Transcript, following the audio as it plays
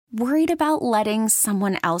Worried about letting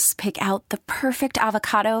someone else pick out the perfect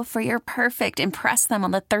avocado for your perfect impress them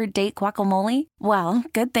on the third date guacamole? Well,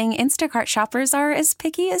 good thing Instacart shoppers are as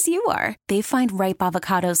picky as you are. They find ripe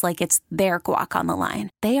avocados like it's their guac on the line.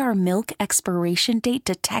 They are milk expiration date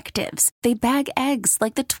detectives. They bag eggs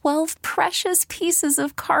like the 12 precious pieces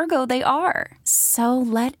of cargo they are. So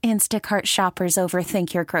let Instacart shoppers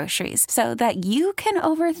overthink your groceries so that you can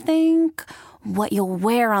overthink what you'll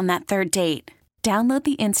wear on that third date. Download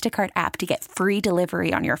the Instacart app to get free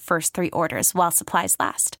delivery on your first 3 orders while supplies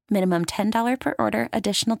last. Minimum $10 per order.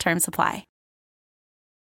 Additional terms apply.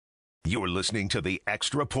 You're listening to the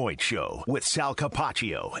Extra Point Show with Sal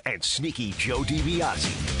Capaccio and Sneaky Joe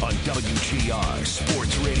DiBiase on WGR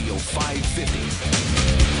Sports Radio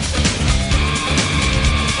 550.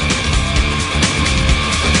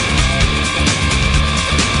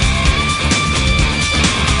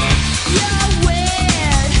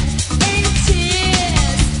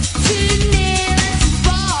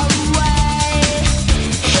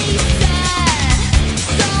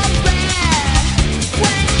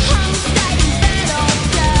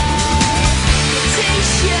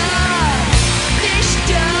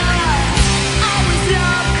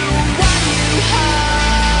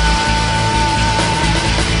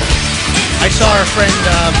 I saw our friend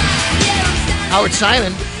Howard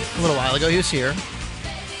Simon a little while ago. He was here.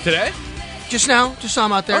 Today? Just now. Just saw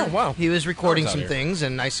him out there. Oh, wow. He was recording some here. things,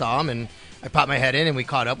 and I saw him, and I popped my head in, and we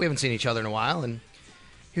caught up. We haven't seen each other in a while, and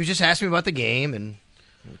he was just asking me about the game, and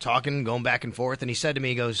we were talking, going back and forth, and he said to me,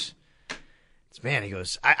 he goes,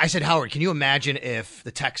 I said, Howard, can you imagine if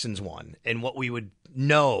the Texans won and what we would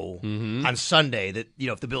know on Sunday that,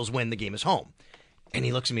 if the Bills win, the game is home? And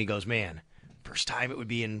he looks at me and goes, man, first time it would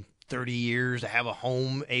be in 30 years to have a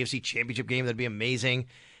home AFC championship game. That'd be amazing.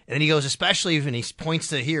 And then he goes, especially when he points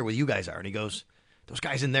to here where you guys are, and he goes, those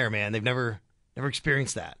guys in there, man, they've never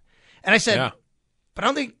experienced that. And I said, but I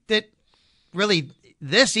don't think that really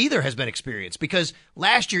this either has been experienced, because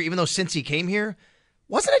last year, even though Cincy came here,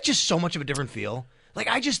 wasn't it just so much of a different feel? Like,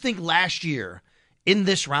 I just think last year in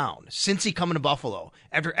this round, Cincy coming to Buffalo,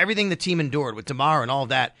 after everything the team endured with DeMar and all of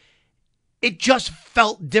that, it just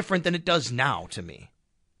felt different than it does now to me.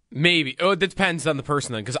 Maybe. Oh, it depends on the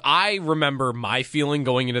person then, because I remember my feeling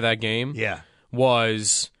going into that game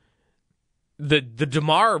was the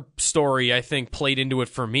DeMar story, I think, played into it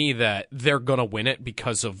for me, that they're going to win it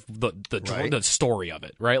because of the story of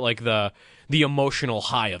it, right? Like the emotional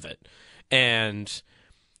high of it. And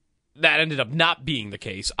that ended up not being the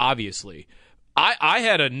case, obviously. I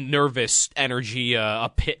had a nervous energy,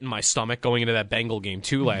 a pit in my stomach going into that Bengal game,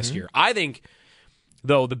 too, last year. I think,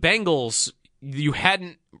 though, the Bengals, you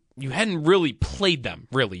hadn't really played them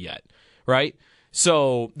really yet, right?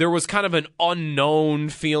 So there was kind of an unknown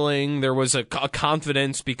feeling. There was a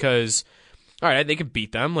confidence because, all right, they could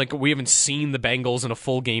beat them. Like, we haven't seen the Bengals in a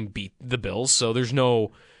full game beat the Bills, so there's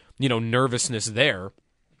no, nervousness there.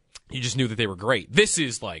 You just knew that they were great. This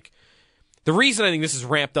is like, the reason I think this is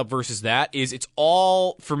ramped up versus that is it's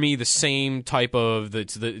all, for me, the same type of,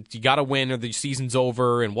 you got to win or the season's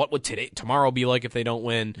over, and what would tomorrow be like if they don't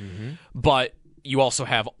win? But you also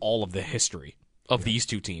have all of the history of these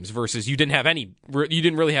two teams versus you didn't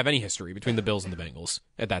really have any history between the Bills and the Bengals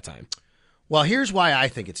at that time. Well, here's why I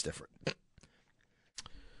think it's different.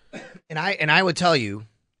 And I would tell you,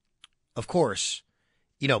 of course,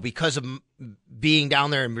 because of being down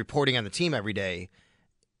there and reporting on the team every day,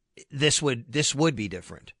 this would be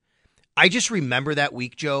different. I just remember that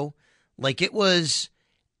week, Joe, like it was.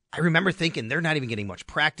 I remember thinking they're not even getting much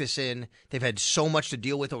practice in. They've had so much to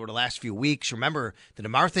deal with over the last few weeks. Remember, the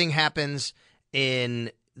DeMar thing happens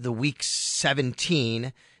in the week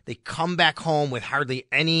 17. They come back home with hardly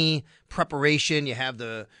any preparation. You have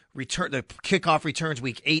the kickoff returns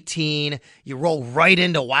week 18. You roll right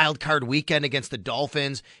into wild card weekend against the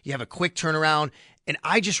Dolphins. You have a quick turnaround. And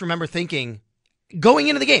I just remember thinking, going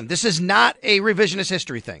into the game, this is not a revisionist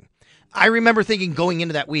history thing. I remember thinking going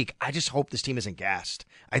into that week, I just hope this team isn't gassed.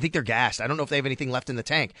 I think they're gassed. I don't know if they have anything left in the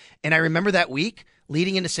tank. And I remember that week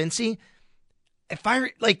leading into Cincy, I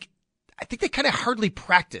think they kind of hardly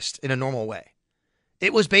practiced in a normal way.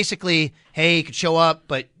 It was basically, hey, you could show up,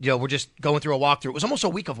 but we're just going through a walkthrough. It was almost a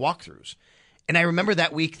week of walkthroughs. And I remember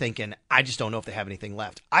that week thinking, I just don't know if they have anything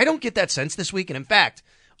left. I don't get that sense this week. And in fact,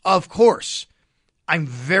 of course, I'm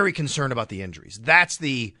very concerned about the injuries. That's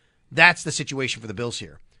the situation for the Bills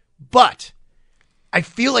here. But I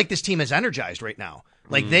feel like this team is energized right now.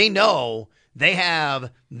 Like they know they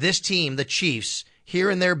have this team, the Chiefs,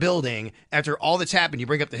 here in their building after all that's happened. You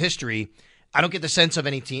bring up the history. I don't get the sense of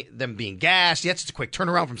them being gassed. Yes, it's a quick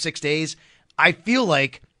turnaround from 6 days. I feel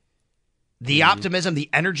like the optimism, the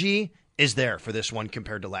energy is there for this one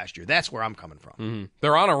compared to last year. That's where I'm coming from. Mm-hmm.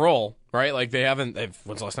 They're on a roll, right? Like when's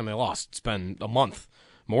the last time they lost? It's been a month.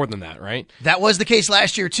 More than that, right? That was the case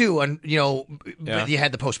last year too, and you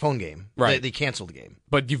had the postponed game, right? They canceled the game,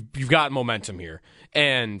 but you've got momentum here,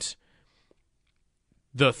 and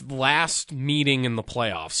the last meeting in the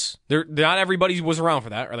playoffs, not everybody was around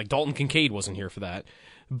for that, or like Dalton Kincaid wasn't here for that,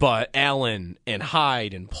 but Allen and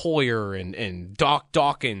Hyde and Poyer and Doc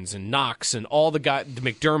Dawkins and Knox and all the guys,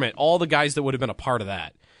 McDermott, all the guys that would have been a part of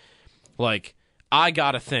that. Like, I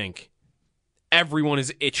gotta think everyone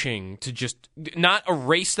is itching to just not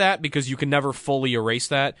erase that, because you can never fully erase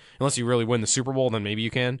that unless you really win the Super Bowl, then maybe you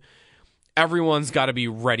can. Everyone's got to be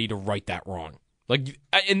ready to right that wrong. Like,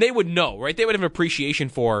 and they would know, right? They would have an appreciation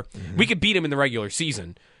for, we could beat them in the regular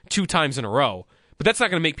season 2 times in a row, but that's not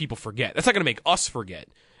going to make people forget. That's not going to make us forget.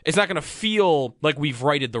 It's not going to feel like we've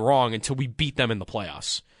righted the wrong until we beat them in the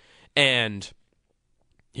playoffs. And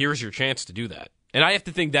here's your chance to do that. And I have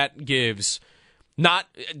to think that gives... Not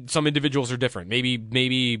some individuals are different.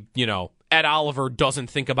 Maybe Ed Oliver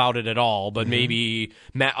doesn't think about it at all, but maybe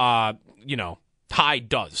Hyde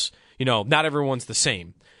does. Not everyone's the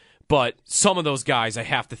same, but some of those guys I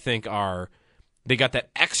have to think they got that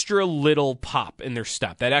extra little pop in their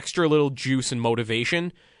step, that extra little juice and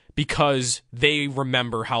motivation, because they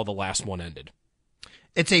remember how the last one ended.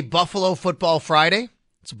 It's a Buffalo Football Friday.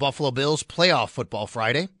 It's a Buffalo Bills Playoff Football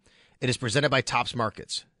Friday. It is presented by Tops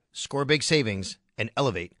Markets. Score big savings and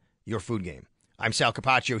elevate your food game. I'm Sal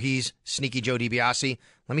Capaccio. He's Sneaky Joe DiBiase.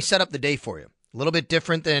 Let me set up the day for you. A little bit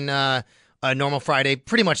different than a normal Friday.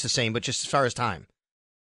 Pretty much the same, but just as far as time.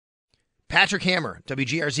 Patrick Hammer,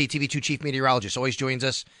 WGRZ TV2 Chief Meteorologist, always joins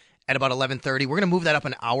us at about 11:30. We're going to move that up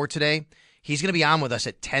an hour today. He's going to be on with us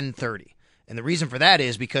at 10:30. And the reason for that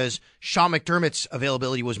is because Sean McDermott's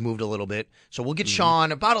availability was moved a little bit. So we'll get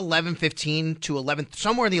Sean about 11:15 to 11,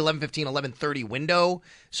 somewhere in the 11:15, 11:30 window.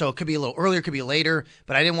 So it could be a little earlier, could be later.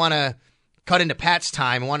 But I didn't want to cut into Pat's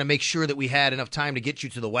time. I want to make sure that we had enough time to get you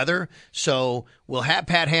to the weather. So we'll have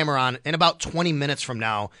Pat Hammer on in about 20 minutes from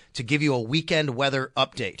now to give you a weekend weather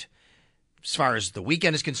update. As far as the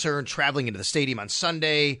weekend is concerned, traveling into the stadium on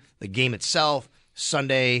Sunday, the game itself,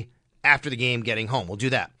 Sunday after the game, getting home. We'll do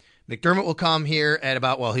that. McDermott will come here at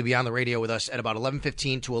about, he'll be on the radio with us at about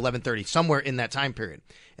 11:15 to 11:30, somewhere in that time period.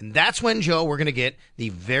 And that's when, Joe, we're going to get the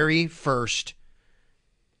very first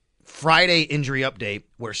Friday injury update,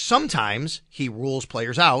 where sometimes he rules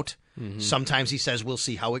players out. Sometimes he says, we'll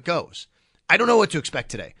see how it goes. I don't know what to expect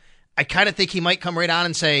today. I kind of think he might come right on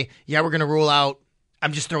and say, yeah, we're going to rule out,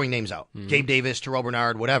 I'm just throwing names out, Gabe Davis, Terrell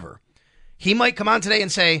Bernard, whatever. He might come on today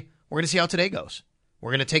and say, we're going to see how today goes.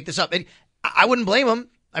 We're going to take this up. I wouldn't blame him.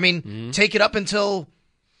 I mean, take it up until,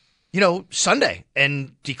 Sunday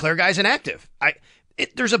and declare guys inactive.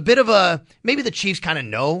 There's a bit of a, maybe the Chiefs kind of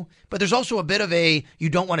know, but there's also a bit of a, you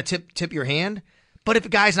don't want to tip your hand. But if a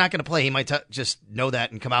guy's not going to play, he might just know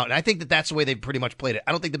that and come out. And I think that's the way they've pretty much played it.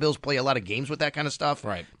 I don't think the Bills play a lot of games with that kind of stuff.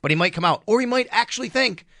 Right. But he might come out. Or he might actually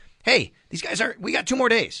think, hey, these guys we got 2 more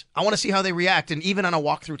days. I want to see how they react. And even on a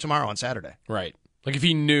walkthrough tomorrow on Saturday. Right. Like if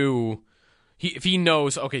he knew... If he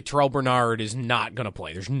knows, okay, Terrell Bernard is not going to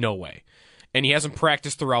play, there's no way, and he hasn't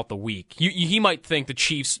practiced throughout the week, he might think the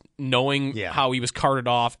Chiefs, knowing how he was carted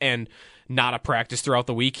off and not a practice throughout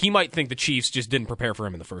the week, he might think the Chiefs just didn't prepare for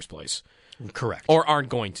him in the first place. Correct. Or aren't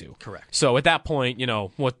going to. Correct. So at that point,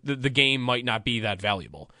 the game might not be that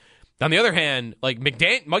valuable. On the other hand, like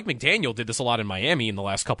Mike McDaniel did this a lot in Miami in the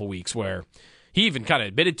last couple weeks, where he even kind of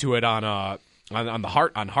admitted to it on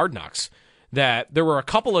Hard Knocks, that there were a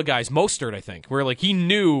couple of guys, Mostert, I think, where like he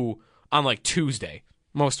knew on like Tuesday,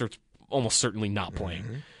 Mostert's almost certainly not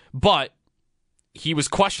playing. But he was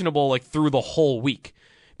questionable like through the whole week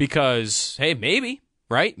because, hey, maybe,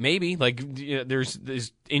 right? Maybe. Like there's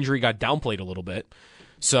this injury got downplayed a little bit.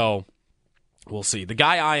 So we'll see. The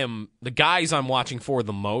guys I'm watching for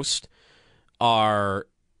the most are,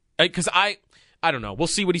 because I don't know. We'll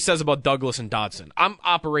see what he says about Douglas and Dodson. I'm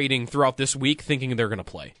operating throughout this week thinking they're going to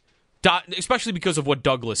play. Especially because of what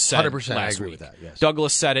Douglas said 100%, last I agree week. with that, yes.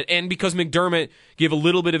 Douglas said it, and because McDermott gave a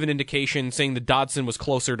little bit of an indication saying that Dodson was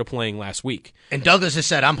closer to playing last week. And Douglas has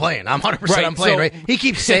said, I'm playing. I'm 100% I'm playing, right? He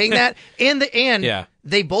keeps saying that. And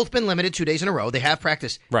they've both been limited 2 days in a row. They have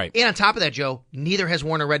practiced. Right. And on top of that, Joe, neither has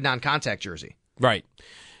worn a red non-contact jersey. Right.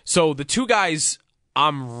 So the 2 guys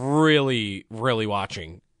I'm really, really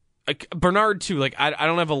watching. Bernard, too. Like I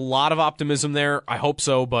don't have a lot of optimism there. I hope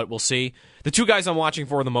so, but we'll see. The 2 guys I'm watching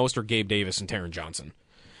for the most are Gabe Davis and Taron Johnson.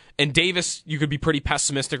 And Davis, you could be pretty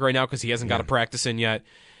pessimistic right now because he hasn't got a practice in yet.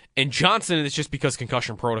 And Johnson, it's just because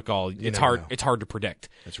concussion protocol. It's hard to predict.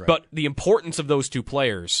 That's right. But the importance of those 2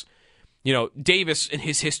 players Davis and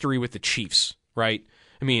his history with the Chiefs, right?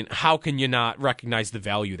 I mean, how can you not recognize the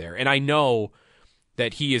value there? And I know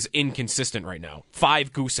that he is inconsistent right now.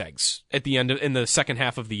 5 goose eggs at the end in the second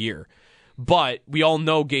half of the year. But we all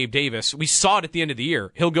know Gabe Davis. We saw it at the end of the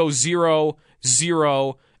year. He'll go 0,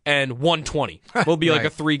 0, and 120. Will be like a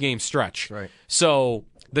 3-game stretch. Right. So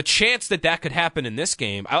the chance that could happen in this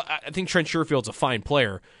game, I think Trent Sherfield's a fine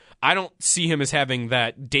player. I don't see him as having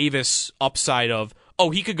that Davis upside of,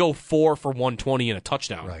 he could go 4 for 120 and a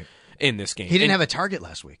touchdown in this game. He didn't have a target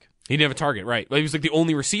last week. He didn't have a target, right. He was like the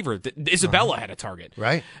only receiver. Isabella had a target.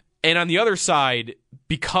 Right. And on the other side,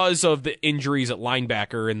 because of the injuries at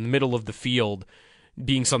linebacker in the middle of the field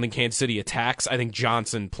being something Kansas City attacks, I think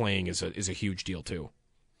Johnson playing is a huge deal too.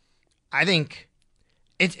 I think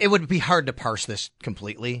it would be hard to parse this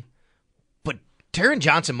completely, but Taron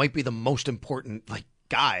Johnson might be the most important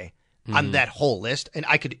guy on that whole list. And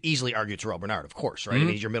I could easily argue Terrell Bernard, of course, right? I mean,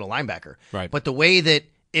 he's your middle linebacker. Right. But the way that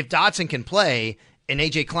if Dotson can play and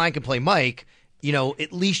A.J. Klein can play Mike,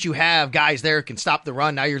 at least you have guys there who can stop the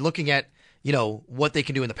run. Now you're looking at, what they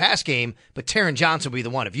can do in the pass game, but Taron Johnson would be the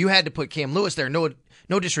one. If you had to put Cam Lewis there, no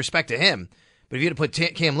disrespect to him, but if you had to put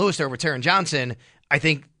Cam Lewis there over Taron Johnson, I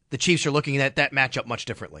think the Chiefs are looking at that matchup much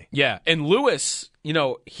differently. Yeah, and Lewis,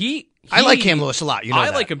 I like Cam Lewis a lot. I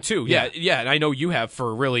like him too. Yeah, and I know you have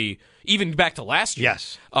for really, even back to last year.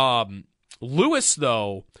 Yes. Lewis,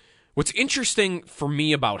 though, what's interesting for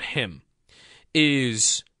me about him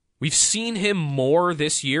is we've seen him more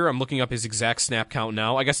this year. I'm looking up his exact snap count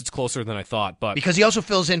now. I guess it's closer than I thought, but because he also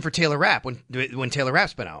fills in for Taylor Rapp when Taylor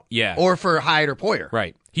Rapp's been out. Yeah. Or for Hyatt or Poyer.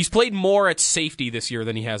 Right. He's played more at safety this year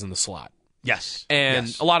than he has in the slot. Yes.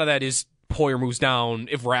 And a lot of that is Poyer moves down.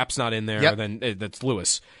 If Rapp's not in there, then that's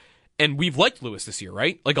Lewis. And we've liked Lewis this year,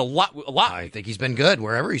 right? Like a lot. I think he's been good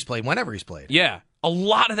wherever he's played, whenever he's played. Yeah. A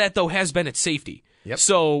lot of that, though, has been at safety. Yep.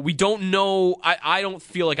 So we don't know. I don't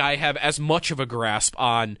feel like I have as much of a grasp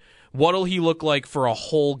on what'll he look like for a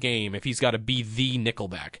whole game if he's got to be the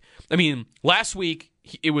nickelback. I mean, last week,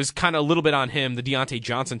 it was kind of a little bit on him, the Deontay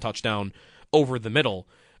Johnson touchdown over the middle.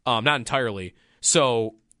 Not entirely.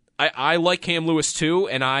 So I like Cam Lewis, too,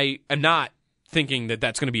 and I am not thinking that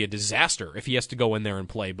that's going to be a disaster if he has to go in there and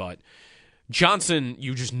play. But Johnson,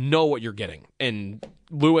 you just know what you're getting. And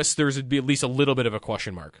Lewis, there's be at least a little bit of a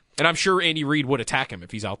question mark. And I'm sure Andy Reid would attack him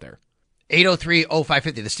if he's out there. 803-0550.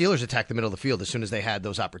 The Steelers attacked the middle of the field as soon as they had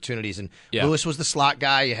those opportunities. And Lewis was the slot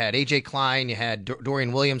guy. You had A.J. Klein. You had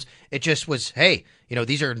Dorian Williams. It just was, hey,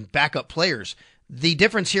 these are backup players. The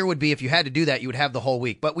difference here would be if you had to do that, you would have the whole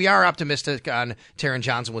week. But we are optimistic on Taron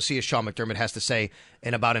Johnson. We'll see what Sean McDermott has to say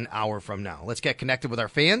in about an hour from now. Let's get connected with our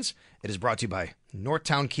fans. It is brought to you by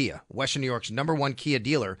Northtown Kia, Western New York's #1 Kia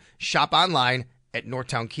dealer. Shop online at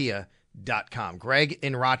northtownkia.com. Greg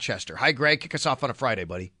in Rochester. Hi, Greg. Kick us off on a Friday,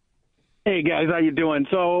 buddy. Hey, guys. How you doing?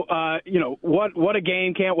 So, what a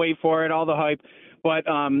game. Can't wait for it. All the hype. But,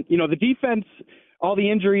 the defense, all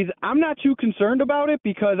the injuries, I'm not too concerned about it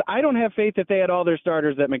because I don't have faith that they had all their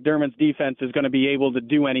starters that McDermott's defense is going to be able to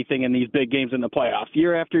do anything in these big games in the playoffs.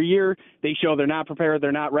 Year after year, they show they're not prepared,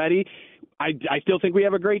 they're not ready. I still think we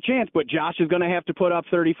have a great chance, but Josh is going to have to put up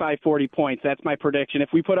 35, 40 points. That's my prediction. If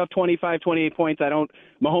we put up 25, 28 points,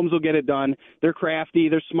 Mahomes will get it done. They're crafty,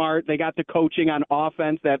 they're smart, they got the coaching on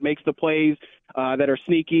offense that makes the plays that are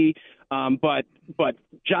sneaky. But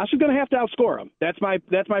Josh is going to have to outscore him. That's my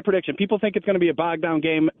prediction. People think it's going to be a bogged down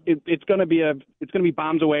game. It's going to be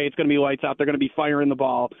bombs away. It's going to be lights out. They're going to be firing the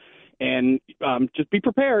ball, and just be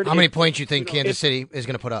prepared. How many points you think Kansas City is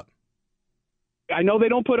going to put up? I know they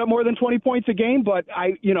don't put up more than 20 points a game, but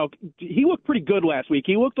he looked pretty good last week.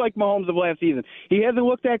 He looked like Mahomes of last season. He hasn't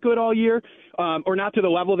looked that good all year, or not to the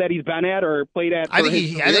level that he's been at or played at. I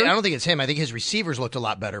don't think it's him. I think his receivers looked a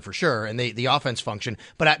lot better for sure, and the offense function.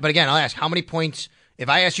 But again, I'll ask how many points. If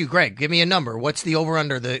I ask you, Greg, give me a number. What's the over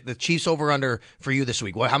under the Chiefs over under for you this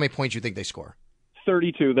week? How many points do you think they score?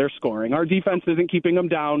 32. They're scoring. Our defense isn't keeping them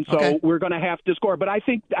down, so we're going to have to score. But I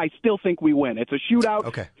still think we win. It's a shootout.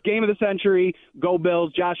 Okay. It's game of the century. Go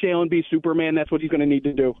Bills. Josh Allen be Superman. That's what he's going to need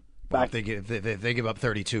to do. Well, if they give up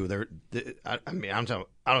 32, I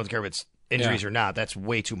don't care if it's injuries or not. That's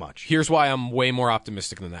way too much. Here's why I'm way more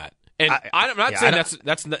optimistic than that. And I'm not saying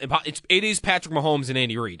it is Patrick Mahomes and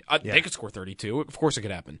Andy Reid. They could score 32. Of course it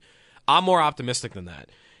could happen. I'm more optimistic than that.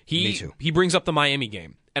 Me too. He brings up the Miami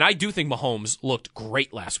game. And I do think Mahomes looked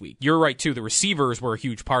great last week. You're right, too. The receivers were a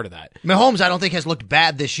huge part of that. Mahomes, I don't think, has looked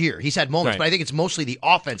bad this year. He's had moments, but I think it's mostly the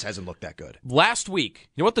offense hasn't looked that good. Last week,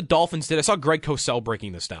 you know what the Dolphins did? I saw Greg Cosell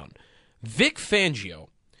breaking this down. Vic Fangio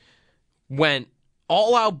went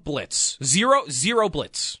all-out blitz, zero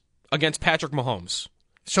blitz against Patrick Mahomes.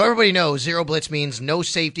 So everybody knows zero blitz means no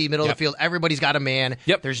safety, middle of the field. Everybody's got a man.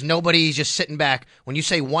 Yep. There's nobody just sitting back. When you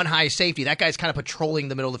say one high safety, that guy's kind of patrolling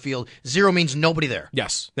the middle of the field. Zero means nobody there.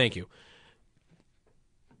 Yes, thank you.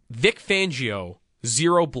 Vic Fangio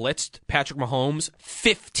zero blitzed Patrick Mahomes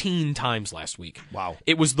 15 times last week. Wow.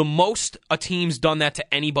 It was the most a team's done that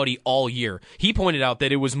to anybody all year. He pointed out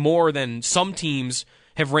that it was more than some teams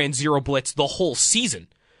have ran zero blitz the whole season.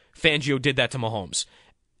 Fangio did that to Mahomes.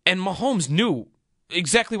 And Mahomes knew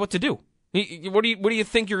exactly what to do. What do you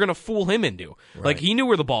think you're going to fool him into? Right. Like, he knew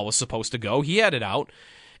where the ball was supposed to go. He had it out.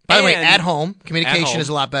 By the way, at home, communication is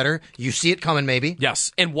a lot better. You see it coming, maybe.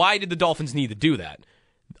 Yes. And why did the Dolphins need to do that?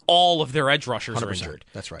 All of their edge rushers 100%. are injured.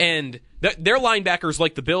 That's right. And their linebackers,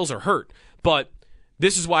 like the Bills, are hurt. But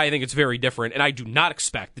this is why I think it's very different, and I do not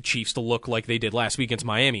expect the Chiefs to look like they did last week against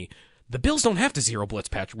Miami. The Bills don't have to zero blitz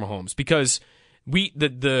Patrick Mahomes because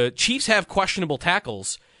the Chiefs have questionable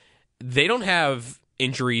tackles. They don't have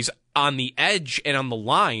injuries on the edge and on the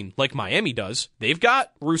line like Miami does. They've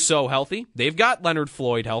got Rousseau healthy. They've got Leonard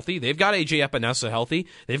Floyd healthy. They've got A.J. Epinesa healthy.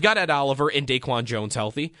 They've got Ed Oliver and Daquan Jones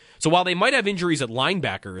healthy. So while they might have injuries at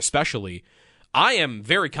linebacker especially, I am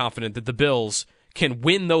very confident that the Bills can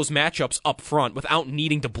win those matchups up front without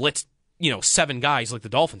needing to blitz, 7 guys like the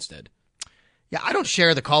Dolphins did. Yeah, I don't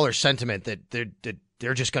share the caller's sentiment that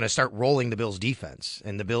they're just going to start rolling the Bills' defense,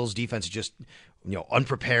 and the Bills' defense is just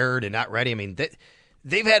unprepared and not ready. I mean,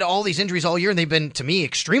 they've had all these injuries all year, and they've been, to me,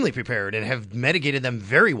 extremely prepared and have mitigated them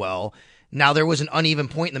very well. Now, there was an uneven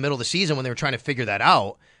point in the middle of the season when they were trying to figure that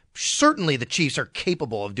out. Certainly, the Chiefs are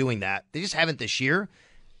capable of doing that. They just haven't this year.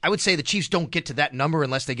 I would say the Chiefs don't get to that number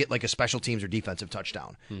unless they get like a special teams or defensive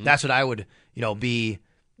touchdown. Mm-hmm. That's what I would, be.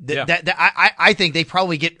 I think they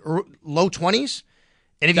probably get low 20s.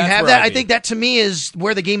 And if you have that, I think that to me is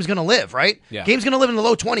where the game's going to live, right? Yeah. Game's going to live in the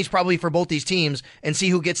low 20s probably for both these teams and see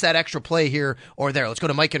who gets that extra play here or there. Let's go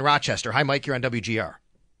to Mike in Rochester. Hi, Mike. You're on WGR.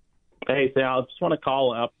 Hey, Sal. I just want to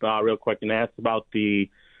call up real quick and ask about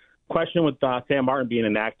the question with Sam Martin being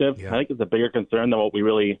inactive. Yeah. I think it's a bigger concern than what we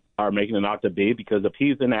really are making it out to be, because if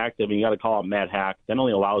he's inactive and you got to call up Matt Hack, that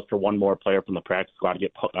only allows for one more player from the practice squad to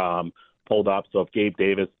get pulled up. So if Gabe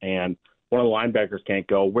Davis and one of the linebackers can't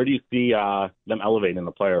go, where do you see them elevating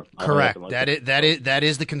the player? Correct. That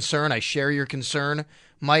is the concern. I share your concern,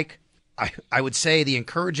 Mike. I would say the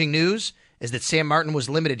encouraging news is that Sam Martin was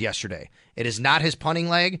limited yesterday. It is not his punting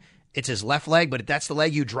leg. It's his left leg, but that's the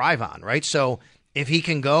leg you drive on, right? So if he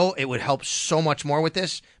can go, it would help so much more with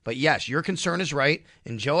this. But yes, your concern is right.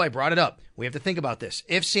 And Joe, I brought it up. We have to think about this.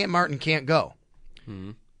 If Sam Martin can't go,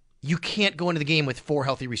 you can't go into the game with 4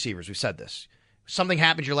 healthy receivers. We've said this. Something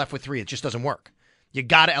happens, you're left with 3. It just doesn't work. You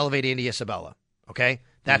got to elevate Andy Isabella, okay?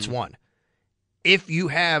 That's one. If you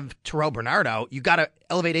have Terrell Bernard out, you got to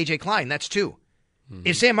elevate A.J. Klein. That's 2.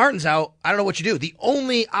 If Sam Martin's out, I don't know what you do. The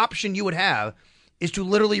only option you would have is to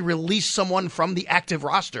literally release someone from the active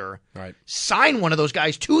roster, right? Sign one of those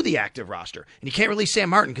guys to the active roster. And you can't release Sam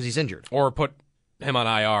Martin because he's injured. Or put him on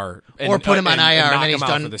IR. Or put him on IR and then he's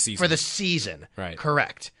done for the season. Right.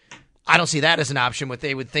 Correct. I don't see that as an option. But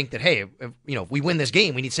they would think that, hey, if we win this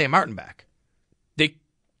game, we need Sam Martin back.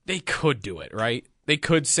 They could do it, right? They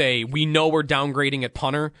could say, we know we're downgrading at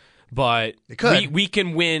punter, but we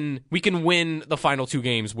can win the final 2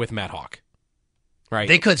 games with Matt Hawk. Right?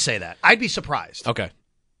 They could say that. I'd be surprised. Okay.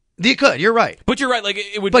 They could. You're right. But you're right. Like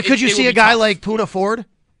it would. But could you see a guy tough. like Poona Ford?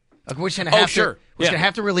 We're just gonna have sure. We're gonna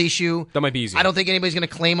have to release you. That might be easy. I don't think anybody's gonna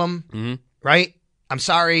claim him. Right? I'm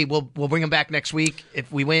sorry. We'll bring him back next week if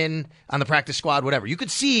we win on the practice squad. Whatever. You could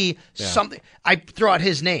see something. I throw out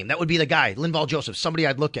his name. That would be the guy, Linval Joseph. Somebody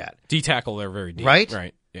I'd look at. D tackle. They're very deep. Right.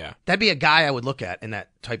 Right. Yeah. That'd be a guy I would look at in that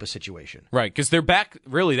type of situation. Right. Because they're back.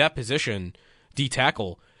 Really, that position, D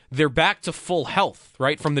tackle. They're back to full health,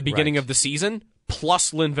 right, from the beginning of the season,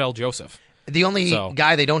 plus Linval Joseph. The only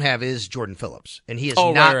guy they don't have is Jordan Phillips, and he is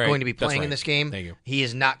not going to be playing in this game. Thank you. He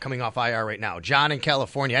is not coming off IR right now. John in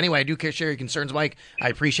California. Anyway, I do share your concerns, Mike. I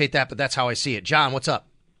appreciate that, but that's how I see it. John, what's up?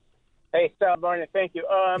 Hey, Sal Barnett, thank you.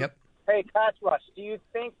 Hey, Pass Rush, do you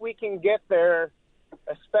think we can get there,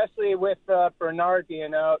 especially with Bernard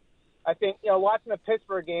being out? I think, watching the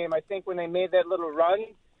Pittsburgh game, I think when they made that little run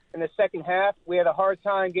in the second half, we had a hard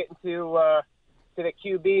time getting to the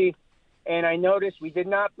QB, and I noticed we did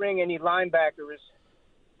not bring any linebackers,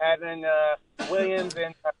 having Williams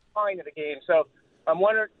and Pine in the game. So I'm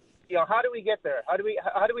wondering, how do we get there? How do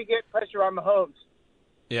we get pressure on Mahomes?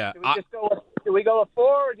 Yeah, do we go with 4,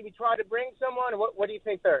 or do we try to bring someone? What do you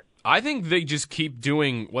think there? I think they just keep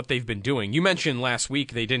doing what they've been doing. You mentioned last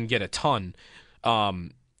week they didn't get a ton.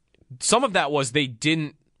 Some of that was they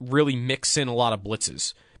didn't really mix in a lot of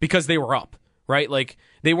blitzes because they were up. right? Like,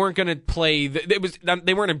 they weren't going to play.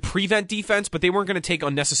 They weren't in prevent defense, but they weren't going to take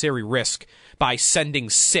unnecessary risk by sending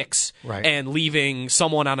 6 and leaving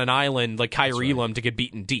someone on an island like Kyrie Elam to get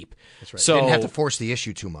beaten deep. That's right. So, didn't have to force the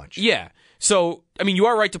issue too much. Yeah. So, I mean, you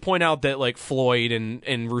are right to point out that, like, Floyd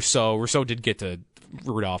and Rousseau did get to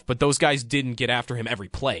Rudolph, but those guys didn't get after him every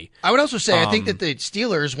play. I would also say I think that the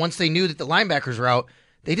Steelers, once they knew that the linebackers were out,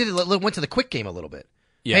 they went to the quick game a little bit.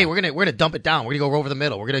 Yeah. Hey, we're gonna dump it down. We're gonna go over the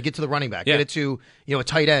middle. We're gonna get to the running back. Get it to a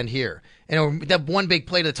tight end here. And that one big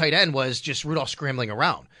play to the tight end was just Rudolph scrambling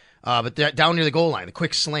around, but down near the goal line, the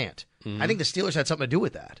quick slant. I think the Steelers had something to do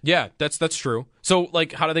with that. Yeah, that's true. So,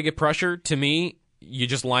 like, how do they get pressure? To me, you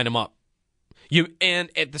just line them up. And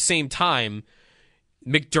at the same time,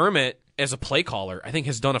 McDermott, as a play caller, I think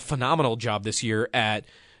has done a phenomenal job this year at,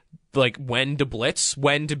 like, when to blitz,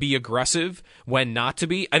 when to be aggressive, when not to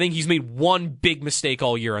be. I think he's made one big mistake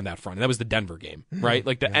all year on that front, and that was the Denver game, right?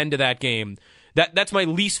 Like, the end of that game. That's my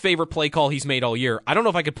least favorite play call he's made all year. I don't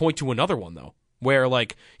know if I could point to another one, though, where,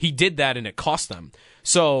 like, he did that and it cost them.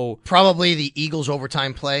 So probably the Eagles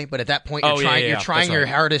overtime play, but at that point you're trying your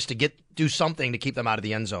hardest to do something to keep them out of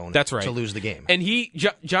the end zone. That's right. To lose the game. And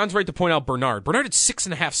John's right to point out Bernard. Bernard had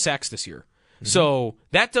 6.5 sacks this year, so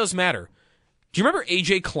that does matter. Do you remember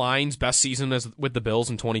A.J. Klein's best season with the Bills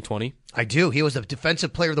in 2020? I do. He was the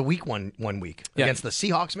defensive player of the week one week against the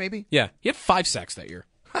Seahawks, maybe. Yeah, he had 5 sacks that year.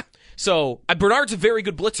 So Bernard's a very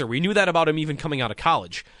good blitzer. We knew that about him even coming out of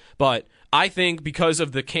college, but I think because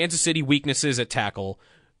of the Kansas City weaknesses at tackle,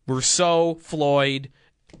 Rousseau, Floyd,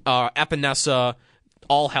 Epinesa,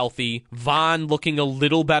 all healthy, Vaughn looking a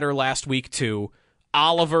little better last week too,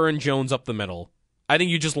 Oliver and Jones up the middle. I think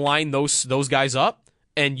you just line those guys up,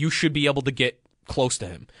 and you should be able to get close to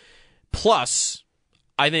him. Plus,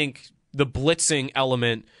 I think the blitzing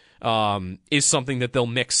element is something that they'll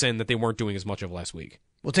mix in that they weren't doing as much of last week.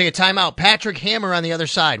 We'll take a timeout. Patrick Hammer on the other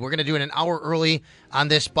side. We're going to do it an hour early on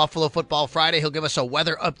this Buffalo Football Friday. He'll give us a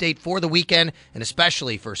weather update for the weekend and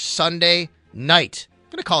especially for Sunday night.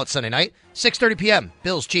 I'm going to call it Sunday night, 6:30 p.m.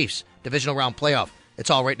 Bills Chiefs divisional round playoff.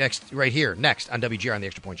 It's all right here next on WGR on the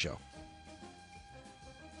Extra Point Show.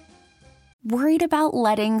 Worried about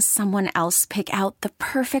letting someone else pick out the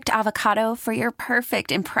perfect avocado for your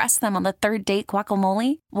perfect impress them on the third date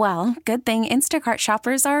guacamole? Well, good thing Instacart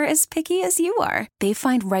shoppers are as picky as you are. They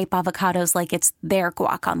find ripe avocados like it's their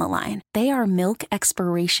guac on the line. They are milk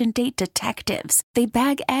expiration date detectives. They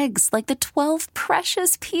bag eggs like the 12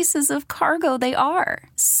 precious pieces of cargo they are.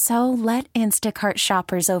 So let Instacart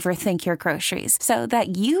shoppers overthink your groceries so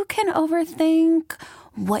that you can overthink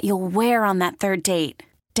what you'll wear on that third date.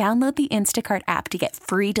 Download the Instacart app to get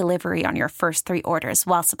free delivery on your first 3 orders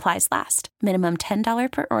while supplies last. Minimum $10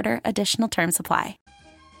 per order. Additional terms apply.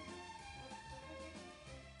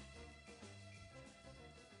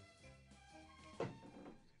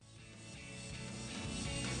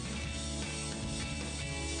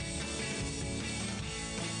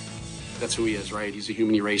 That's who he is, right? He's a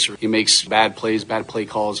human eraser. He makes bad plays, bad play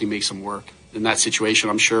calls. He makes them work. In that situation,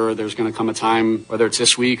 I'm sure there's going to come a time, whether it's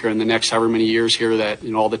this week or in the next however many years here, that,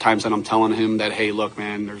 all the times that I'm telling him that, hey, look,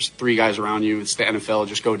 man, there's 3 guys around you. It's the NFL.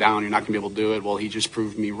 Just go down. You're not going to be able to do it. Well, he just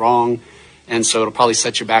proved me wrong. And so it'll probably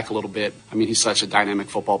set you back a little bit. I mean, he's such a dynamic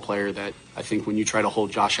football player that I think when you try to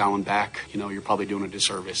hold Josh Allen back, you're probably doing a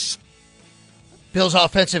disservice. Bills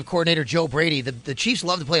offensive coordinator Joe Brady, the Chiefs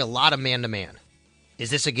love to play a lot of man-to-man. Is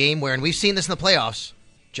this a game where, and we've seen this in the playoffs,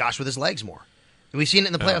 Josh with his legs more. We've seen it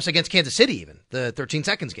in the playoffs against Kansas City, even the 13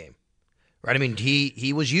 seconds game, right? I mean,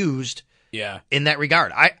 he was used, in that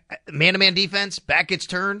regard. Man-to-man defense, back gets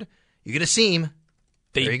turned, you're gonna see him.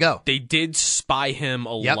 There you go. They did spy him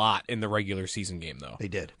a lot in the regular season game, though. They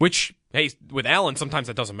did. Which, hey, with Allen, sometimes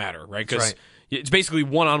that doesn't matter, right? Because it's basically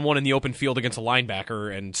one-on-one in the open field against a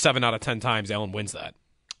linebacker, and 7 out of 10 times Allen wins that.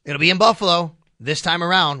 It'll be in Buffalo this time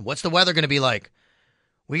around. What's the weather going to be like?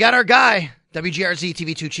 We got our guy. WGRZ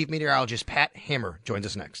TV2 Chief Meteorologist Pat Hammer joins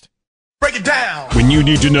us next. Break it down. When you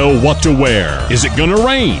need to know what to wear. Is it going to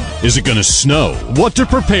rain? Is it going to snow? What to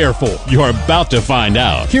prepare for? You're about to find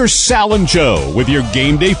out. Here's Sal and Joe with your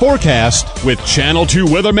game day forecast with Channel 2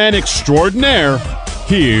 weatherman extraordinaire.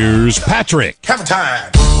 Here's Patrick. Have a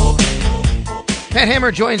time. Pat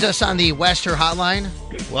Hammer joins us on the Wester Hotline.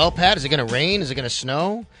 Well, Pat, is it going to rain? Is it going to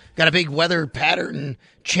snow? Got a big weather pattern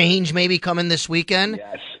change maybe coming this weekend?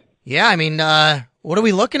 Yes. Yeah, I mean, what are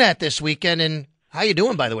we looking at this weekend, and how you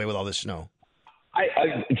doing, by the way, with all this snow?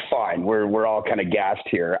 It's fine. We're all kind of gassed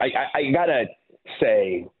here. I gotta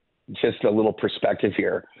say, just a little perspective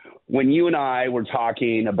here. When you and I were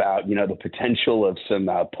talking about, the potential of some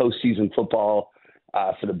postseason football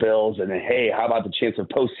for the Bills, and then, hey, how about the chance of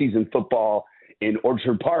postseason football in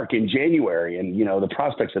Orchard Park in January and, you know, the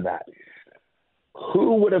prospects of that.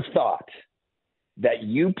 Who would have thought that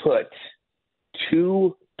you put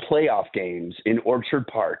 2 playoff games in Orchard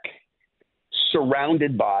Park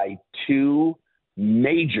surrounded by 2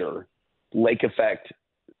 major lake effect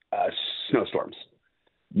snowstorms,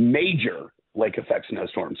 major lake effect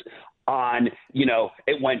snowstorms on, you know,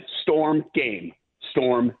 it went storm game.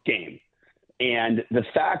 And the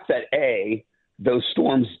fact that those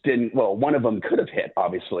storms didn't, well, one of them could have hit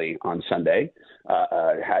obviously on Sunday,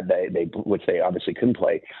 had they which they obviously couldn't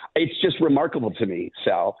play. It's just remarkable to me,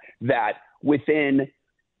 Sal, that within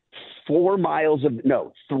 3 miles of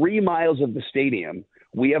the stadium,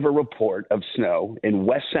 we have a report of snow in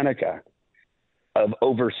West Seneca of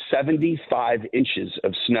over 75 inches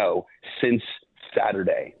of snow since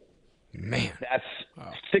Saturday. Man, that's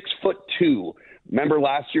 6'2". Remember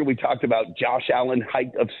last year we talked about Josh Allen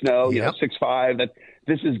height of snow, you know, 6'5".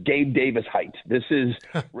 This is Gabe Davis height. This is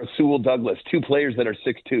Rasul Douglas, 2 players that are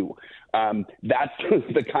 6'2". That's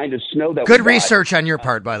the kind of snow that. Good research on your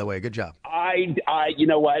part, by the way. Good job. I you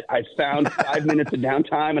know what? I found 5 minutes of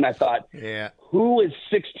downtime, and I thought, who is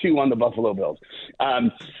 6'2" on the Buffalo Bills?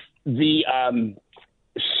 The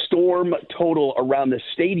storm total around the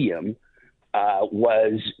stadium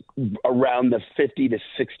was around the 50 to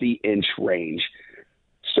 60 inch range.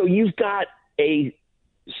 So you've got a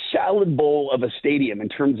salad bowl of a stadium in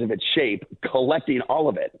terms of its shape, collecting all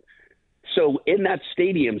of it. So in that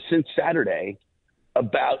stadium since Saturday,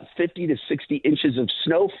 about 50 to 60 inches of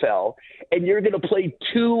snow fell, and you're going to play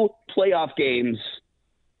 2 playoff games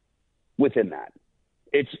within that.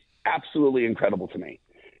 It's absolutely incredible to me.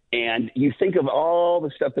 And you think of all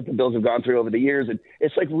the stuff that the Bills have gone through over the years, and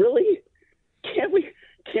it's like, really? Can't we?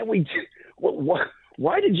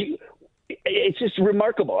 Why did you? It's just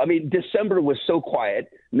remarkable. I mean, December was so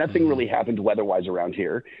quiet. Nothing really happened weather-wise around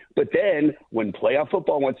here. But then when playoff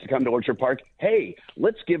football wants to come to Orchard Park, hey,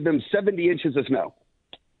 let's give them 70 inches of snow.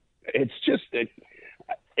 It's just,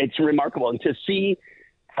 it's remarkable. And to see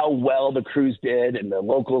how well the crews did and the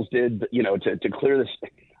locals did, you know, to clear this.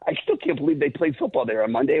 I still can't believe they played football there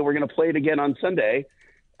on Monday. We're going to play it again on Sunday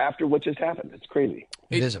after what just happened. It's crazy.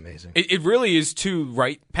 It is amazing. It really is too,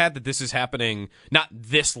 right, Pat, that this is happening, not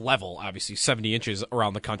this level, obviously, 70 inches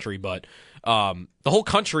around the country, but the whole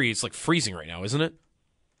country is like freezing right now, isn't it?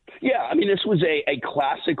 Yeah, I mean, this was a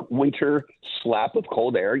classic winter slap of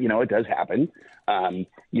cold air. You know, it does happen.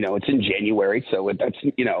 You know, it's in January, so it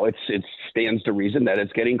stands to reason that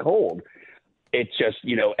it's getting cold. It's just,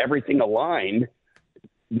 you know, everything aligned.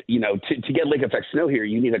 You know, to get lake effect snow here,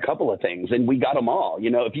 you need a couple of things, and we got them all. You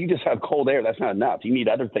know, if you just have cold air, that's not enough. You need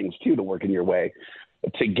other things too to work in your way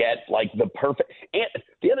to get like the perfect. And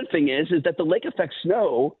the other thing is that the lake effect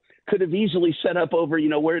snow could have easily set up over, you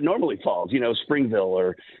know, where it normally falls, you know, Springville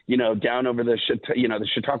or, you know, down over the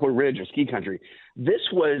Chautauqua Ridge or ski country. This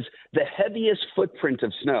was the heaviest footprint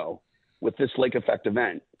of snow with this lake effect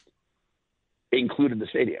event included the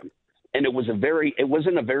stadium. And it wasn't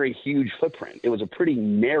a very huge footprint. It was a pretty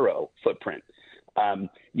narrow footprint.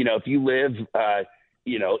 You know, if you live,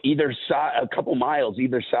 you know, either side, a couple miles,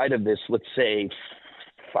 either side of this, let's say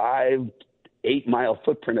 5-8 mile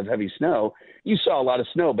footprint of heavy snow, you saw a lot of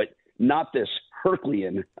snow, but not this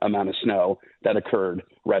Herculean amount of snow that occurred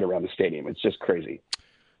right around the stadium. It's just crazy.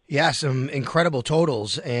 Yeah, some incredible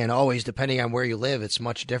totals, and always, depending on where you live, it's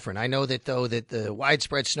much different. I know that, though, that the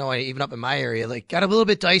widespread snow, even up in my area, like got a little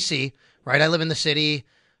bit dicey, right? I live in the city,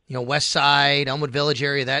 you know, West Side, Elmwood Village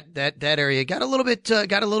area, that area got a little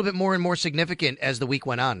bit more and more significant as the week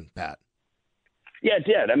went on, Pat. Yeah, it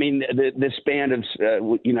did. I mean, this band of,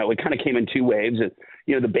 you know, it kind of came in 2 waves.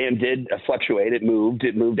 You know, the band did fluctuate. It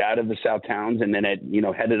moved out of the South Towns, and then it, you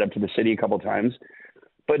know, headed up to the city a couple of times.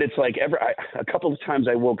 But it's like a couple of times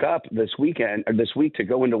I woke up this week to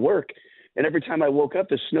go into work, and every time I woke up,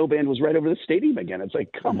 the snow band was right over the stadium again. It's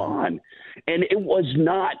like, come on. And it was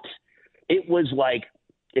like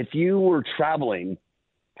if you were traveling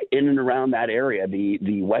in and around that area,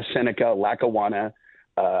 the West Seneca, Lackawanna,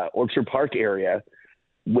 Orchard Park area,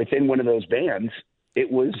 within one of those bands, it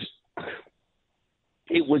was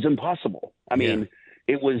impossible. I mean,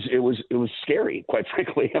 it was scary, quite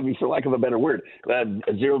frankly. I mean, for lack of a better word,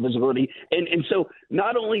 zero visibility. And so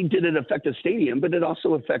not only did it affect the stadium, but it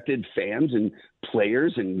also affected fans and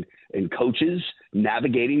players and coaches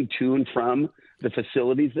navigating to and from the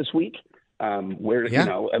facilities this week. You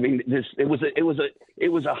know, I mean, it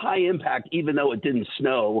was a high impact, even though it didn't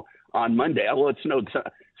snow on Monday. Although it snowed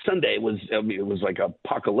Sunday, it was like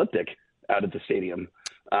apocalyptic out at the stadium.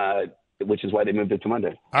 Which is why they moved it to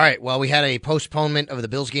Monday. All right. Well, we had a postponement of the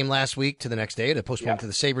Bills game last week to the next day, a postponement to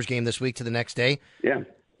the Sabres game this week to the next day. Yeah.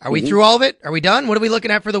 Are we through all of it? Are we done? What are we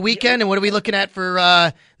looking at for the weekend, and what are we looking at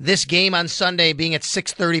for this game on Sunday being at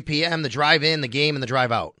 6:30 p.m., the drive-in, the game, and the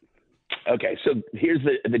drive-out? Okay, so here's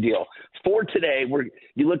the deal. For today,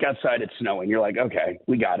 you look outside, it's snowing. You're like, okay,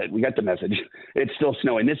 we got it. We got the message. It's still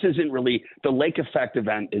snowing. This isn't really – the lake effect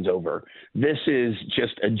event is over. This is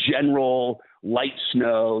just a general light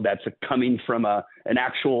snow that's coming from an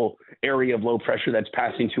actual area of low pressure that's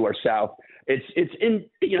passing to our south. It's in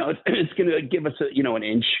 – it's going to give us an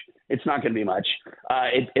inch. It's not going to be much.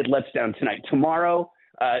 It lets down tonight. Tomorrow,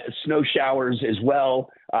 snow showers as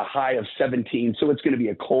well, a high of 17. So it's going to be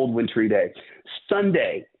a cold, wintry day.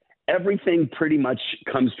 Sunday, everything pretty much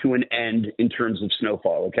comes to an end in terms of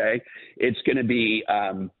snowfall, okay? It's going to be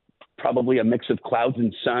probably a mix of clouds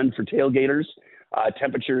and sun for tailgaters,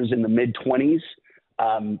 temperatures in the mid-20s,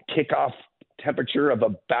 kickoff temperature of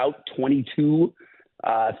about 22,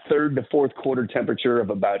 third to fourth quarter temperature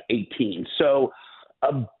of about 18. So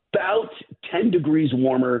about 10 degrees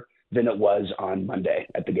warmer than it was on Monday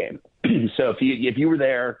at the game. So if you were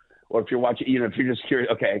there, or if you're watching, if you're just curious,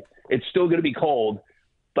 okay, it's still going to be cold,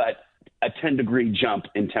 but a 10-degree jump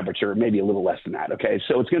in temperature, maybe a little less than that, okay?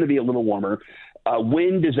 So it's going to be a little warmer.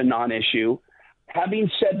 Wind is a non-issue. Having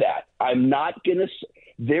said that, I'm not going to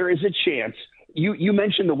 – there is a chance – you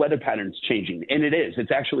mentioned the weather patterns changing, and it is.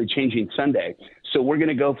 It's actually changing Sunday. So we're going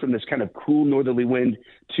to go from this kind of cool northerly wind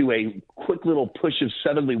to a quick little push of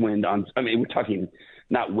southerly wind we're talking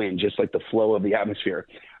not wind, just like the flow of the atmosphere.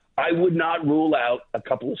 I would not rule out a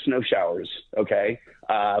couple of snow showers, okay,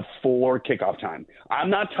 for kickoff time. I'm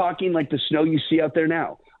not talking like the snow you see out there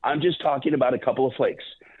now. I'm just talking about a couple of flakes.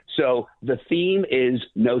 So the theme is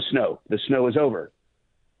no snow. The snow is over.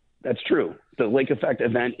 That's true. The lake effect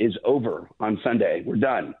event is over on Sunday. We're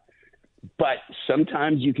done. But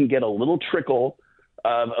sometimes you can get a little trickle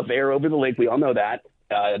of air over the lake. We all know that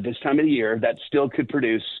this time of the year. That still could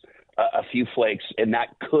produce a few flakes, and that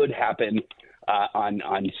could happen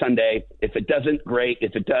on Sunday. If it doesn't, great.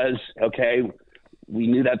 If it does, okay, we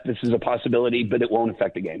knew that this is a possibility, but it won't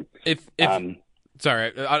affect the game.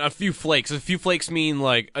 Sorry, a few flakes. A few flakes mean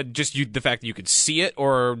like just the fact that you could see it,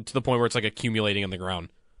 or to the point where it's like accumulating on the ground?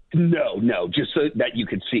 No, just so that you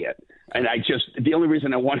could see it. And the only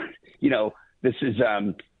reason I want, this is,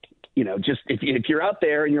 just if you're out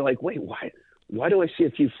there and you're like, wait, why do I see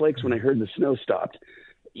a few flakes when I heard the snow stopped?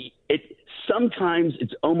 Sometimes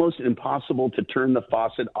it's almost impossible to turn the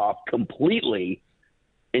faucet off completely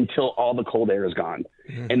until all the cold air is gone.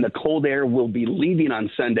 Mm-hmm. And the cold air will be leaving on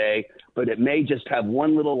Sunday, but it may just have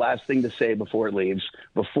one little last thing to say before it leaves,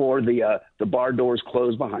 before the bar doors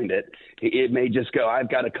close behind it. It may just go, I've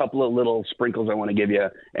got a couple of little sprinkles I want to give you,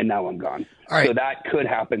 and now I'm gone. All right. So that could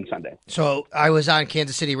happen Sunday. So I was on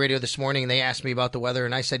Kansas City radio this morning, and they asked me about the weather,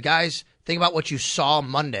 and I said, guys, think about what you saw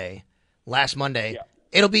last Monday. Yeah.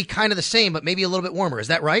 It'll be kind of the same, but maybe a little bit warmer. Is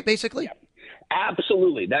that right, basically? Yeah.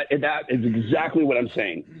 Absolutely. That is exactly what I'm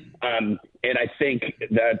saying. And I think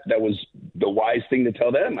that was the wise thing to tell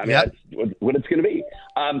them. I mean, That's what it's going to be.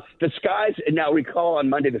 The skies, and now recall on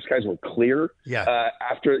Monday, the skies were clear. Yeah.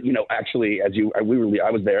 After, actually, I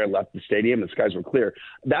was there, I left the stadium, the skies were clear.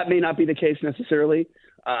 That may not be the case necessarily.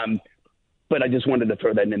 But I just wanted to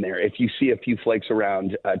throw that in there. If you see a few flakes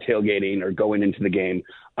around tailgating or going into the game,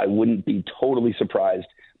 I wouldn't be totally surprised,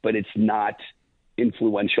 but it's not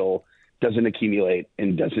influential, doesn't accumulate,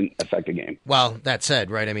 and doesn't affect the game. Well, that said,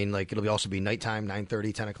 right, I mean, like it'll also be nighttime,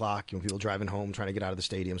 9:30, 10 o'clock, people driving home, trying to get out of the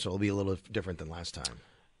stadium, so it'll be a little different than last time.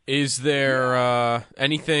 Is there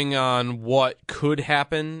anything on what could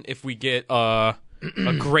happen if we get a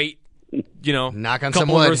great knock on couple some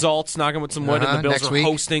wood. Of results, knocking with some wood, and the Bills are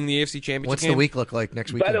hosting the AFC Championship What's game? the week look like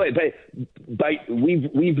next week? By the way,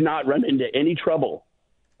 we've not run into any trouble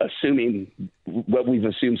assuming what we've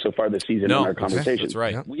assumed so far this season in our conversation. That's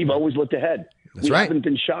right. We've always looked ahead. That's we right. haven't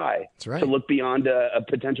been shy to look beyond a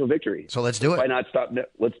potential victory. So let's do it. Why not stop?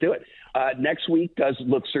 Let's do it. Next week does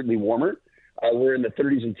look certainly warmer. We're in the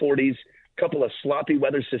 30s and 40s. A couple of sloppy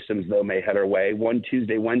weather systems, though, may head our way. One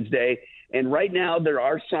Tuesday, Wednesday. And right now there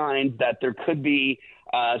are signs that there could be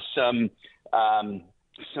some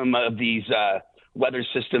of these weather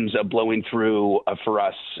systems blowing through for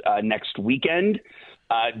us next weekend.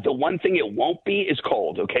 The one thing it won't be is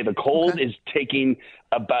cold, okay? The cold is taking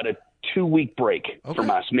about a 2-week break from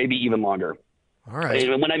us, maybe even longer. All right.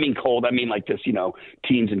 And when I mean cold, I mean like this,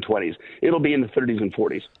 teens and 20s. It'll be in the 30s and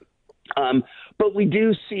 40s. But we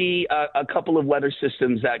do see a couple of weather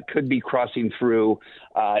systems that could be crossing through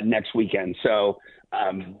next weekend. So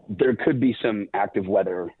there could be some active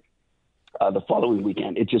weather the following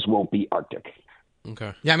weekend. It just won't be Arctic.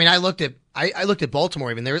 Okay. Yeah, I mean, I looked at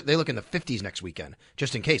Baltimore. Even they look in the 50s next weekend,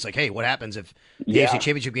 just in case. Like, hey, what happens if the AFC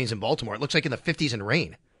Championship game's in Baltimore? It looks like in the 50s and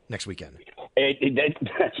rain next weekend.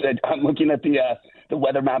 I'm looking at the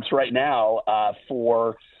weather maps right now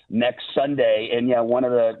for next Sunday, and one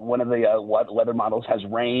of the weather models has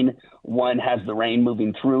rain. One has the rain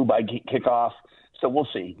moving through by kickoff. So we'll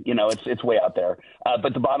see. It's way out there.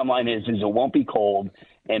 But the bottom line is it won't be cold,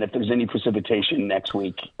 and if there's any precipitation next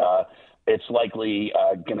week, it's likely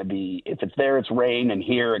going to be, if it's there, it's rain, and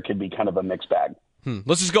here it could be kind of a mixed bag.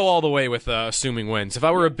 Let's just go all the way with assuming wins. If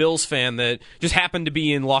I were a Bills fan that just happened to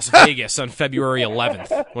be in Las Vegas on February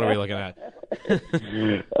 11th, what are we looking at?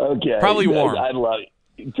 Okay. Probably warm. I love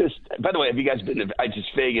it. Just, by the way, have you guys been to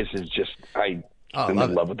Vegas is just, I'm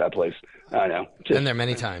in love with that place. I know. Been there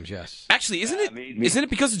many times, yes. Actually, isn't it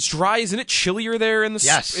because it's dry? Isn't it chillier there in the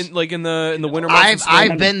in the winter months?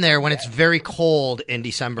 I've been there when it's very cold in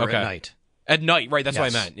December at night. At night, right? That's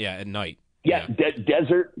what I meant. Yeah, at night. Yeah,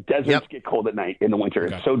 deserts get cold at night in the winter.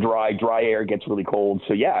 Okay. It's so dry air gets really cold.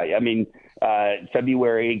 So yeah, I mean,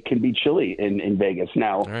 February can be chilly in Vegas.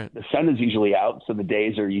 Now the sun is usually out, so the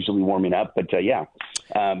days are usually warming up. But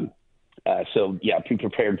be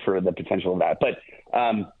prepared for the potential of that. But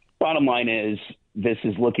bottom line is, this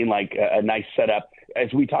is looking like a nice setup.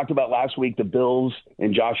 As we talked about last week, the Bills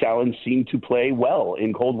and Josh Allen seem to play well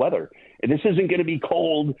in cold weather. And this isn't going to be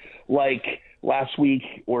cold like last week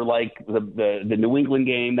or like the New England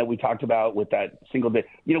game that we talked about with that single day.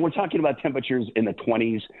 We're talking about temperatures in the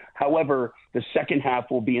 20s. However, the second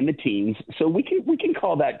half will be in the teens, so we can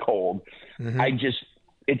call that cold. Mm-hmm.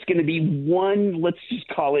 It's going to be one, let's just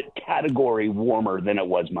call it category warmer than it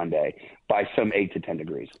was Monday by some 8 to 10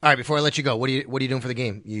 degrees. All right, before I let you go, what are you doing for the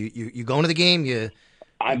game? You going to the game?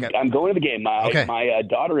 I'm going to the game. My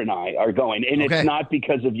daughter and I are going, and it's not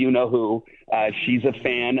because of you-know-who. She's a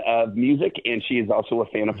fan of music, and she is also a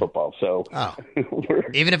fan of football. So,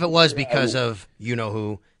 even if it was because of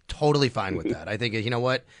you-know-who, totally fine with that. I think, you know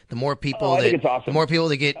what? The more people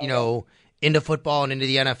that get into football and into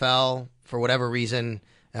the NFL for whatever reason,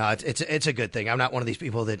 it's a good thing. I'm not one of these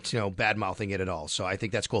people that's bad mouthing it at all. So I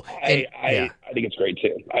think that's cool. I think it's great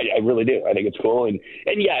too. I really do. I think it's cool. And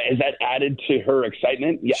is that added to her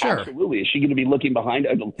excitement? Yeah, sure. Absolutely. Is she going to be looking behind?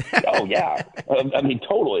 Oh yeah. I mean,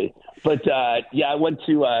 totally. But I went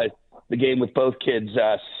to the game with both kids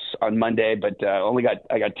on Monday, but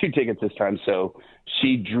I got 2 tickets this time. So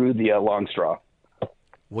she drew the long straw.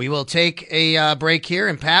 We will take a break here.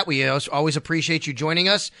 And Pat, we always appreciate you joining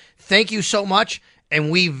us. Thank you so much. And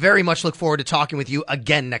we very much look forward to talking with you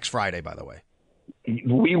again next Friday, by the way.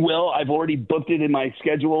 We will. I've already booked it in my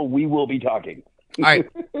schedule. We will be talking. All right.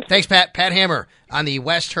 Thanks, Pat. Pat Hammer on the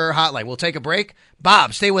West Her Hotline. We'll take a break.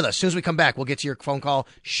 Bob, stay with us. As soon as we come back, we'll get to your phone call.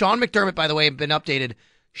 Sean McDermott, by the way, has been updated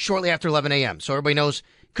shortly after 11 a.m. So everybody knows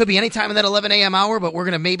could be any time in that 11 a.m. hour, but we're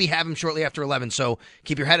going to maybe have him shortly after 11. So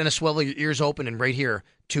keep your head in a swivel, your ears open, and right here,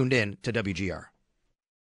 tuned in to WGR.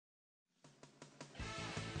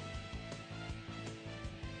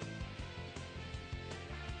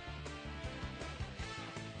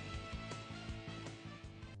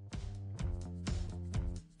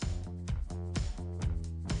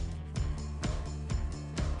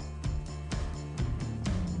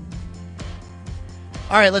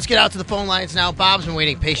 All right, let's get out to the phone lines now. Bob's been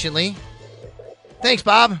waiting patiently. Thanks,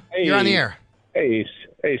 Bob. Hey, you're on the air. Hey,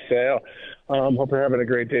 Sal. Hope you're having a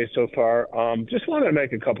great day so far. Just wanted to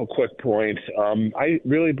make a couple quick points. I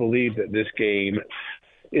really believe that this game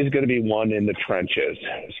is going to be won in the trenches.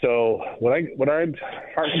 So when I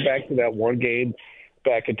harken back to that one game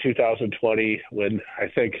back in 2020 when I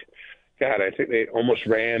think they almost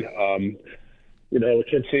ran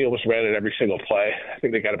Kansas City almost ran it every single play. I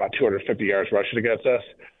think they got about 250 yards rushing against us.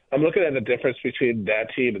 I'm looking at the difference between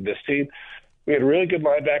that team and this team. We had a really good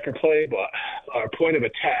linebacker play, but our point of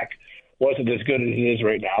attack wasn't as good as it is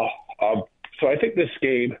right now. So I think this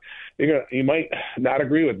game, you might not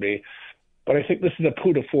agree with me, but I think this is a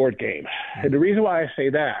Poona Ford game. And the reason why I say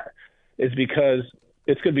that is because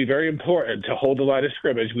it's going to be very important to hold the line of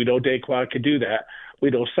scrimmage. We know Daquan could do that. We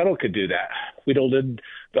know Settle could do that. We know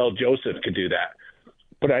Linval Joseph could do that.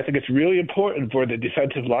 But I think it's really important for the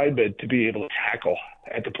defensive linemen to be able to tackle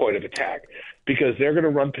at the point of attack because they're going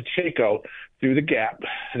to run Pacheco through the gap,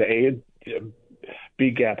 the A and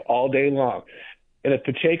B gap all day long. And if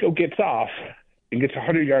Pacheco gets off and gets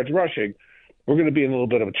 100 yards rushing, we're going to be in a little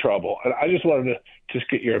bit of trouble. And I just wanted to just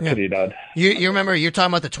get your opinion on. You remember, you're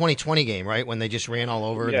talking about the 2020 game, right, when they just ran all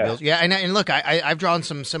over the Bills? Yeah, and look, I've drawn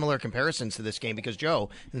some similar comparisons to this game because,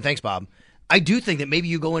 Joe, and thanks, Bob, I do think that maybe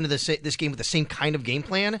you go into this game with the same kind of game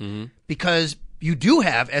plan because you do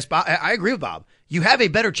have, as Bob, I agree with Bob, you have a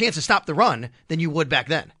better chance to stop the run than you would back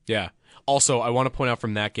then. Yeah. Also, I want to point out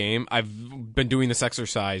from that game, I've been doing this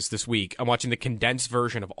exercise this week. I'm watching the condensed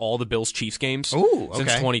version of all the Bills-Chiefs games since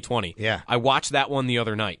 2020. Yeah. I watched that one the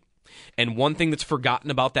other night. And one thing that's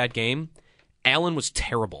forgotten about that game, Allen was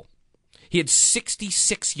terrible. He had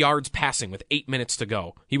 66 yards passing with 8 minutes to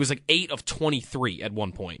go. He was like 8 of 23 at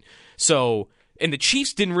one point. So, and the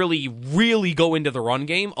Chiefs didn't really go into the run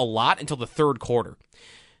game a lot until the third quarter.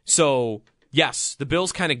 So, yes, the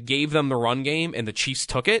Bills kind of gave them the run game and the Chiefs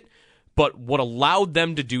took it. But what allowed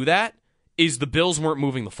them to do that is the Bills weren't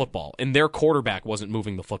moving the football, and their quarterback wasn't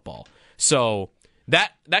moving the football. So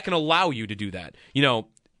that can allow you to do that. You know,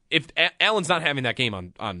 if Allen's not having that game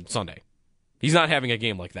on Sunday, he's not having a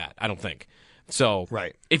game like that, I don't think. So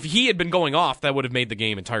if he had been going off, that would have made the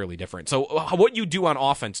game entirely different. So what you do on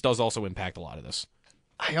offense does also impact a lot of this.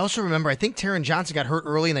 I also remember, I think Taron Johnson got hurt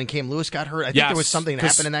early, and then Cam Lewis got hurt. I think there was something that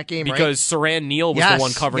happened in that game, because Saran Neal was the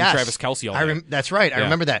one covering Travis Kelce all day. That's right. I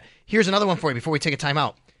remember that. Here's another one for you before we take a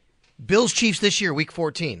timeout. Bills-Chiefs this year, Week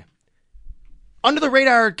 14. Under the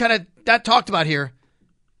radar, kind of that talked about here,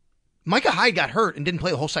 Micah Hyde got hurt and didn't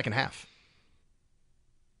play the whole second half.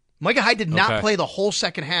 Micah Hyde did not play the whole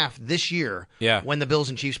second half this year when the Bills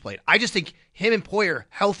and Chiefs played. I just think him and Poyer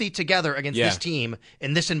healthy together against this team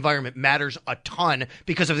in this environment matters a ton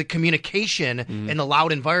because of the communication and the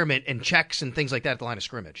loud environment and checks and things like that at the line of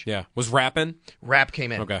scrimmage. Yeah. Was Rapp in? Rapp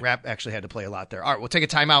came in. Rapp actually had to play a lot there. All right, we'll take a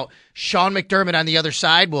timeout. Sean McDermott on the other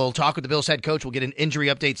side. We'll talk with the Bills head coach. We'll get an injury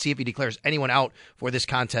update, see if he declares anyone out for this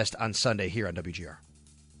contest on Sunday here on WGR.